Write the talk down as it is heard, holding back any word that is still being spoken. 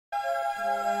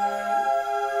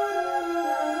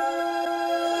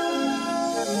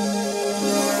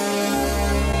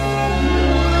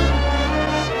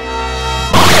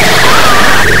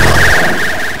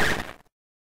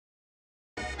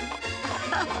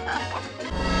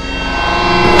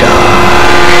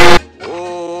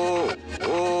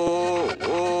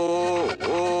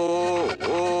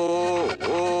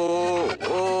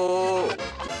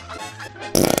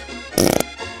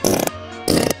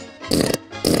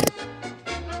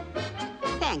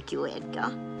Thank you,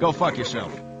 Edgar. Go fuck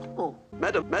yourself. Oh.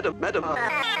 Madam. Now,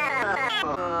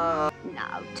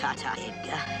 ta-ta,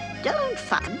 Edgar. Don't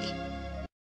fuck me.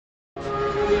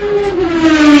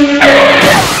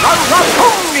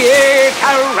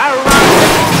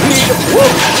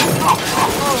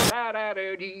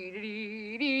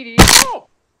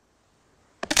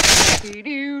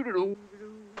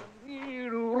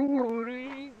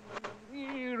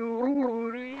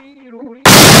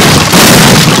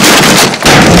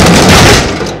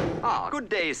 Ah, good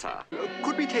day, sir.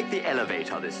 Could we take the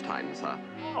elevator this time, sir?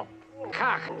 Oh,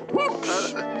 cock.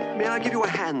 Whoops! May I give you a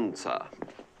hand, sir?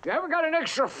 You haven't got an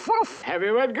extra foot, have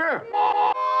you, Edgar?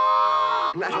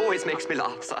 That always makes me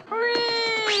laugh, sir. Am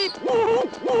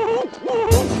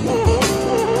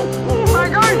I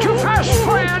going too fast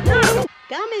for you, Edgar?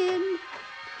 Come in.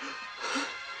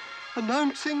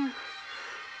 Announcing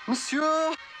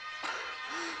Monsieur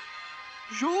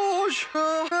George.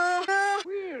 Well.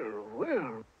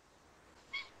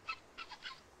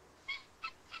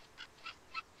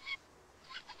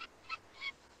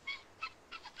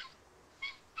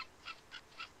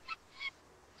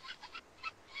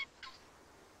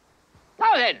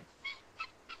 Now then.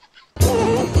 No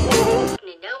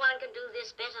one can do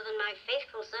this better than my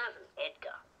faithful servant,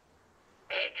 Edgar.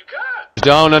 Edgar?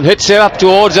 Down and hits it up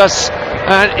towards us.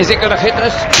 And is it going to hit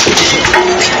us?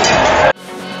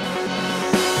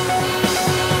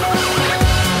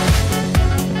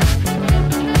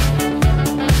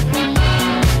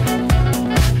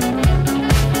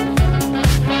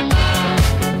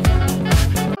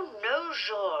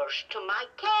 To my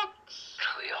cats.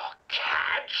 To your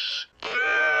cats?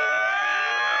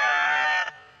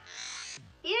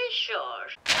 Yes,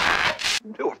 George.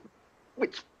 No,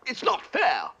 it's not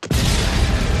fair.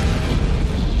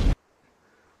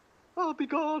 I'll be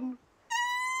gone.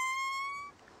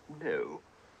 No.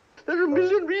 There are a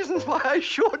million reasons why I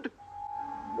should.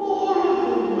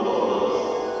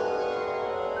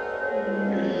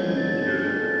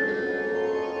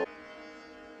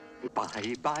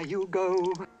 Bye, you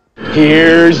go.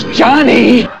 Here's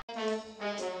Johnny!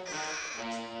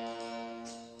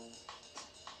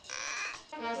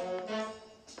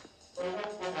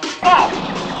 Oh!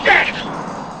 Get!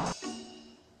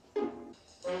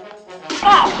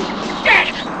 Oh!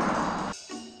 Get!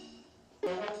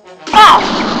 Oh!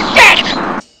 Get!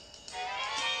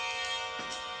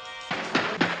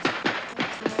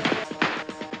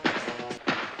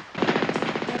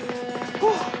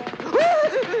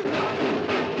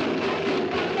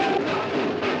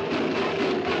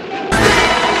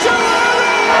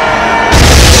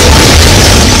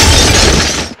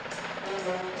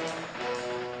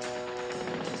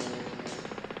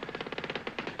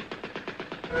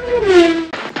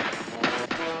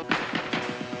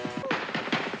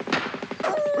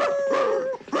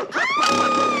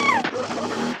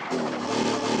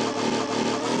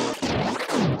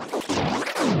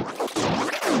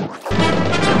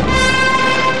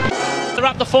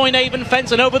 Up the Foynaven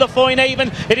fence and over the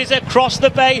Foynaven, it is across the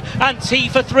bay, and T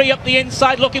for 3 up the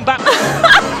inside, looking back.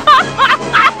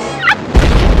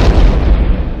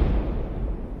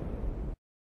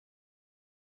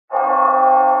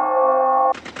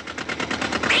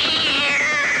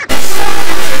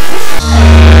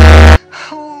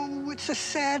 Oh, it's a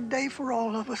sad day for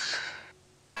all of us.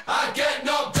 I get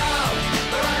knocked down,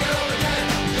 but I get up again.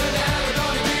 You're never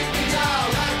gonna keep me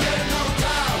down. I get knocked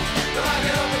down, but I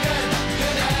get up again.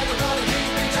 You're never gonna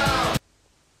keep me down.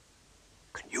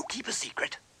 Can you keep a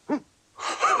secret?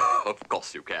 Of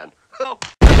course you can. Oh,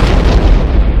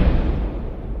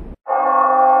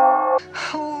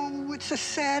 it's a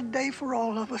sad day for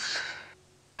all of us.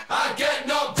 I get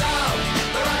knocked down,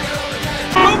 but I get up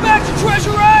again. Go back to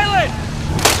Treasure Island!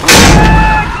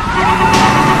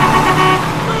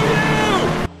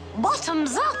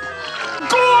 Bottoms up!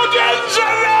 Gordon's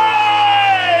alive!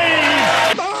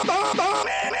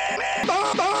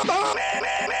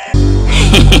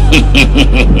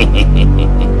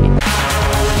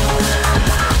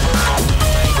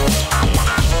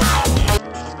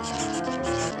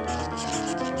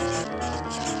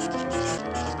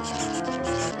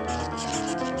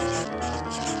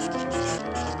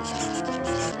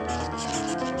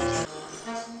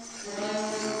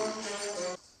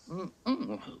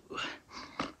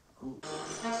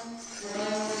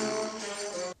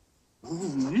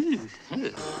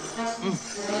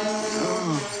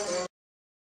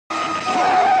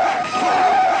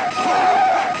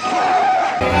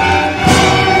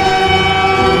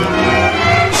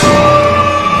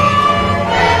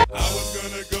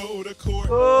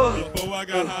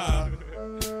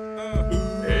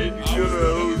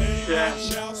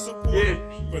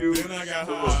 But then I got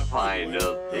high.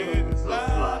 Finer things of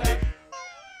life.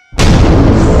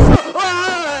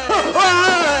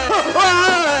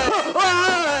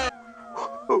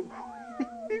 Oh,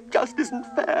 it just isn't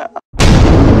fair.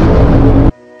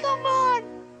 Come on.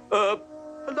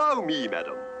 Allow me,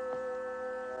 madam.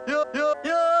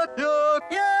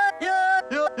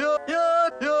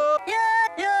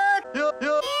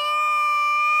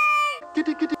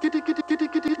 Kitty, kitty, kitty, kitty, kitty, kitty, kitty, kitty,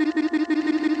 kitty, kitty,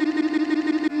 kitty.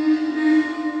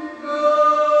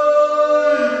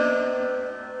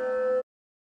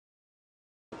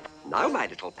 Now, my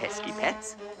little pesky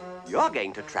pets, you're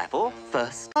going to travel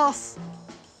first class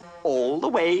all the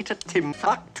way to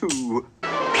Timbuktu.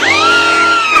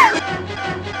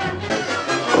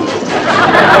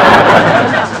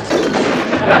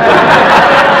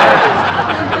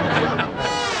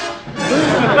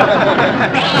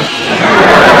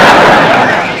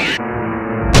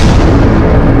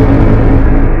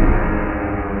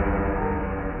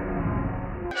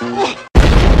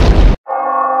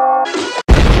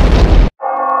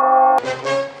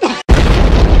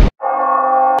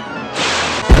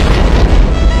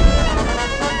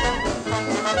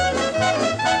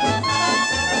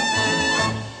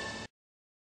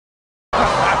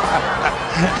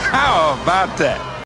 How about that?